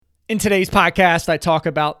In today's podcast, I talk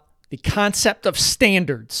about the concept of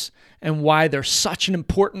standards and why they're such an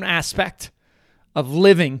important aspect of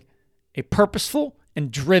living a purposeful and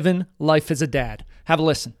driven life as a dad. Have a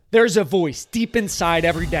listen. There's a voice deep inside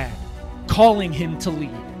every dad calling him to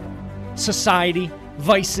lead. Society,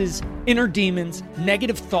 vices, inner demons,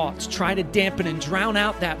 negative thoughts try to dampen and drown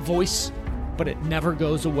out that voice, but it never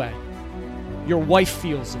goes away. Your wife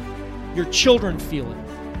feels it, your children feel it,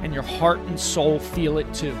 and your heart and soul feel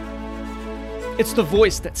it too. It's the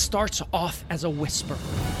voice that starts off as a whisper,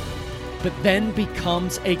 but then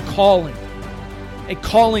becomes a calling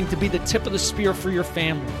to be the tip of the spear for your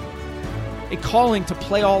family, a calling to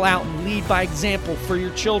play all out and lead by example for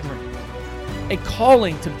your children, a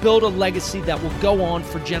calling to build a legacy that will go on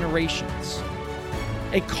for generations,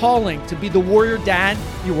 a calling to be the warrior dad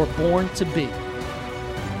you were born to be.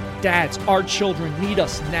 Dads, our children need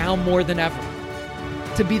us now more than ever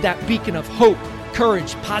to be that beacon of hope,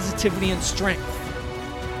 courage, positivity, and strength.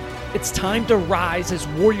 It's time to rise as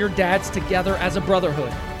warrior dads together as a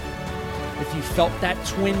brotherhood. If you felt that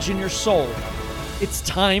twinge in your soul, it's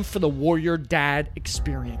time for the Warrior Dad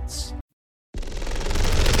experience.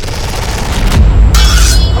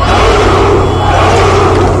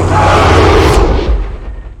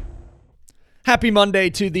 Happy Monday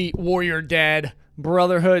to the Warrior Dad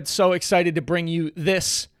Brotherhood. So excited to bring you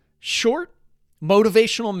this short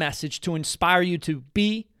motivational message to inspire you to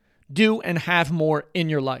be, do, and have more in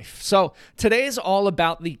your life. So today is all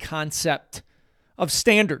about the concept of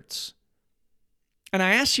standards. And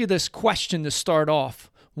I ask you this question to start off.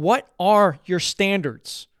 What are your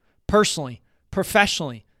standards personally,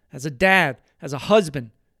 professionally, as a dad, as a husband,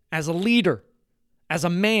 as a leader, as a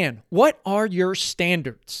man? What are your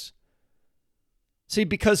standards? See,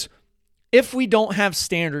 because if we don't have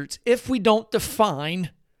standards, if we don't define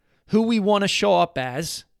who we want to show up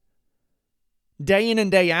as day in and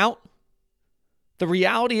day out, the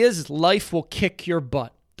reality is life will kick your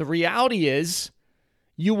butt. The reality is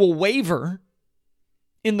you will waver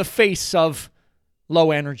in the face of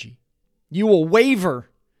low energy. You will waver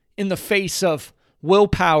in the face of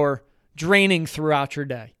willpower draining throughout your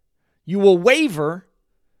day. You will waver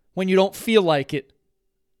when you don't feel like it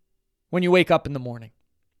when you wake up in the morning.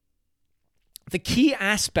 The key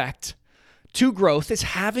aspect to growth is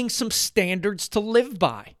having some standards to live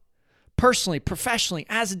by. Personally, professionally,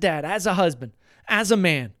 as a dad, as a husband, as a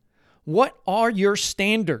man. What are your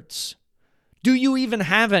standards? Do you even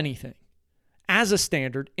have anything as a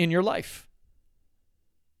standard in your life?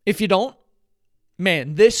 If you don't,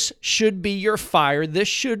 man, this should be your fire. This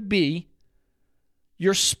should be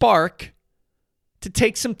your spark to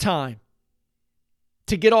take some time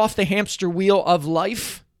to get off the hamster wheel of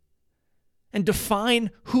life and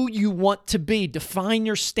define who you want to be. Define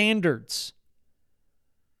your standards.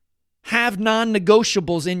 Have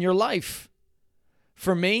non-negotiables in your life.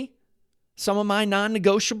 For me, some of my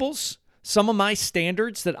non-negotiables, some of my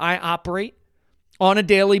standards that I operate on a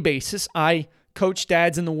daily basis, I coach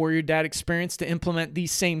dads in the Warrior Dad experience to implement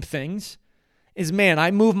these same things, is, man,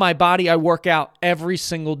 I move my body, I work out every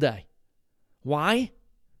single day. Why?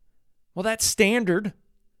 Well, that standard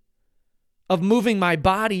of moving my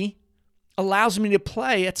body allows me to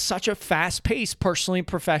play at such a fast pace, personally and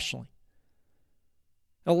professionally.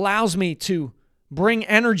 It allows me to bring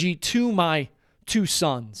energy to my two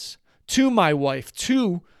sons, to my wife,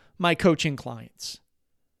 to my coaching clients.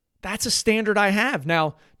 That's a standard I have.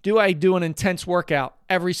 Now, do I do an intense workout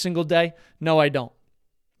every single day? No, I don't.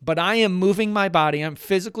 But I am moving my body. I'm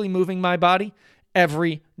physically moving my body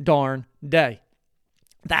every darn day.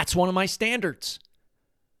 That's one of my standards.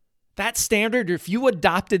 That standard, if you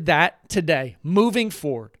adopted that today, moving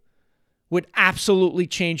forward, would absolutely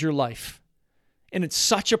change your life. And it's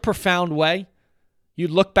such a profound way.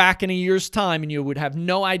 You'd look back in a year's time and you would have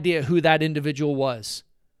no idea who that individual was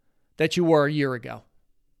that you were a year ago.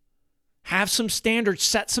 Have some standards,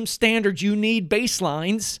 set some standards. You need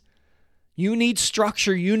baselines. You need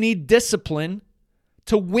structure. You need discipline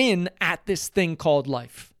to win at this thing called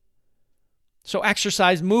life. So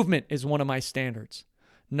exercise, movement is one of my standards.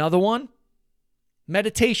 Another one,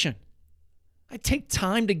 meditation. I take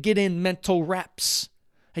time to get in mental reps.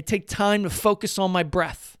 I take time to focus on my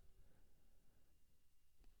breath.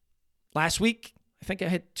 Last week, I think I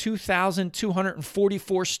had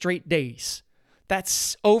 2,244 straight days.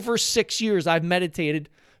 That's over 6 years I've meditated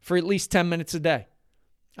for at least 10 minutes a day.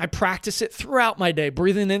 I practice it throughout my day,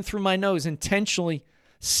 breathing in through my nose, intentionally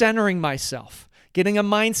centering myself, getting a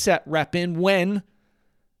mindset rep in when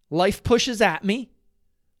life pushes at me.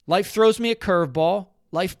 Life throws me a curveball.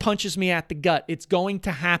 Life punches me at the gut. It's going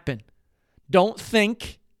to happen. Don't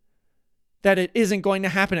think that it isn't going to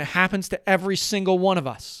happen. It happens to every single one of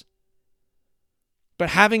us. But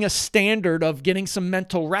having a standard of getting some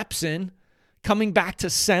mental reps in, coming back to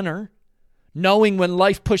center, knowing when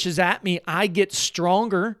life pushes at me, I get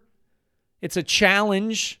stronger. It's a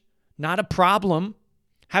challenge, not a problem.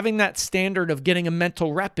 Having that standard of getting a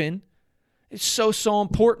mental rep in is so, so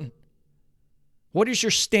important. What is your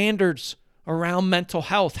standards around mental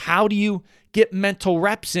health? How do you get mental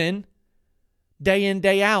reps in,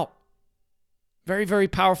 day out? Very, very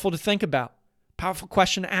powerful to think about. Powerful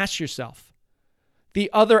question to ask yourself. The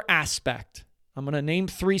other aspect, I'm going to name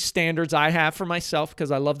 3 standards I have for myself because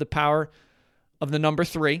I love the power of the number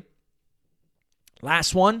 3.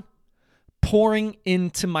 Last one, pouring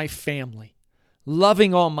into my family,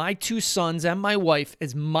 loving all my 2 sons and my wife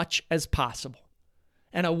as much as possible.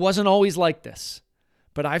 And it wasn't always like this,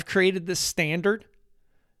 but I've created this standard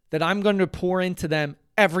that I'm going to pour into them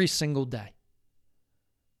every single day.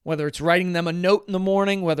 Whether it's writing them a note in the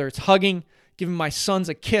morning, whether it's hugging, giving my sons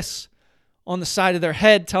a kiss on the side of their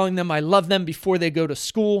head, telling them I love them before they go to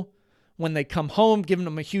school, when they come home, giving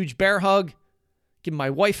them a huge bear hug, giving my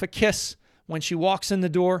wife a kiss when she walks in the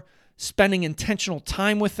door, spending intentional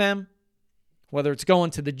time with them, whether it's going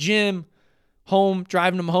to the gym, home,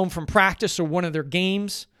 driving them home from practice or one of their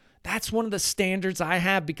games. That's one of the standards I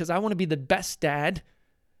have because I want to be the best dad,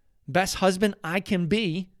 best husband I can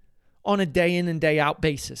be on a day in and day out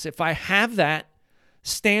basis. If I have that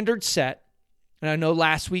standard set, and I know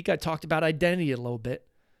last week I talked about identity a little bit,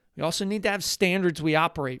 we also need to have standards we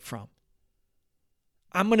operate from.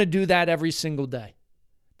 I'm going to do that every single day.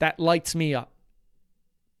 That lights me up.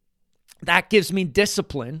 That gives me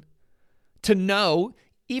discipline to know,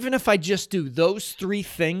 even if I just do those 3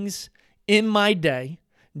 things in my day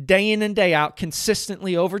in and day out,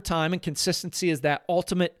 consistently over time, and consistency is that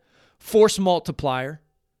ultimate force multiplier.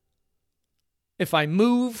 If I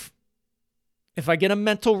move, if I get a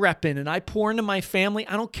mental rep in and I pour into my family,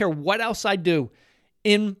 I don't care what else I do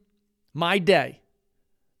in my day,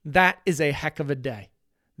 that is a heck of a day.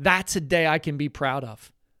 That's a day I can be proud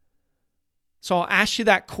of. So I'll ask you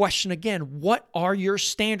that question again. What are your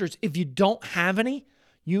standards? If you don't have any,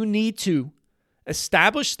 you need to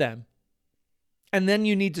establish them, and then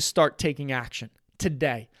you need to start taking action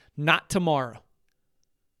today, not tomorrow.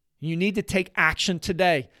 You need to take action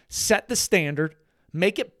today. Set the standard,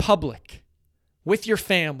 make it public with your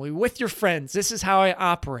family, with your friends. This is how I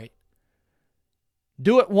operate.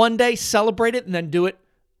 Do it one day, celebrate it, and then do it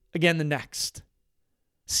again the next.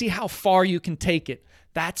 See how far you can take it.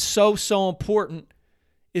 That's so, so important,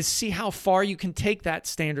 is see how far you can take that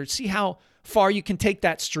standard. See how far you can take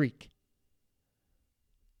that streak.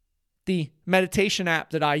 The meditation app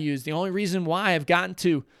that I use, the only reason why I've gotten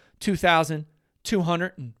to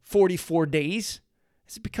 2,244 days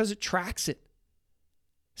is because it tracks it.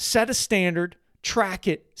 Set a standard, track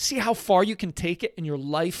it, see how far you can take it, and your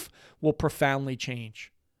life will profoundly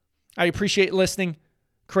change. I appreciate listening.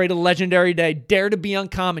 Create a legendary day. Dare to be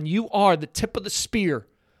uncommon. You are the tip of the spear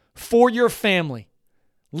for your family.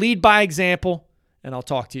 Lead by example, and I'll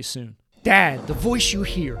talk to you soon. Dad, the voice you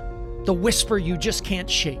hear, the whisper you just can't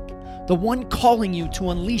shake, the one calling you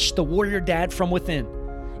to unleash the warrior dad from within.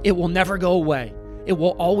 It will never go away. It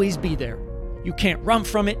will always be there. You can't run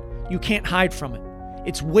from it. You can't hide from it.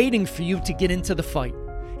 It's waiting for you to get into the fight.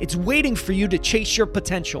 It's waiting for you to chase your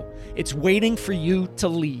potential. It's waiting for you to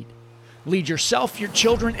lead. Lead yourself, your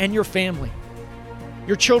children, and your family.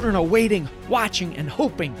 Your children are waiting, watching, and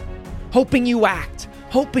hoping you act,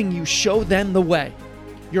 hoping you show them the way.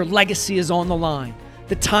 Your legacy is on the line.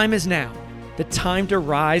 The time is now. The time to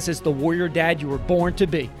rise as the warrior dad you were born to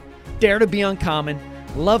be. Dare to be uncommon.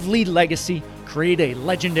 Love, lead, legacy. Create a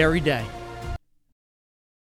legendary day.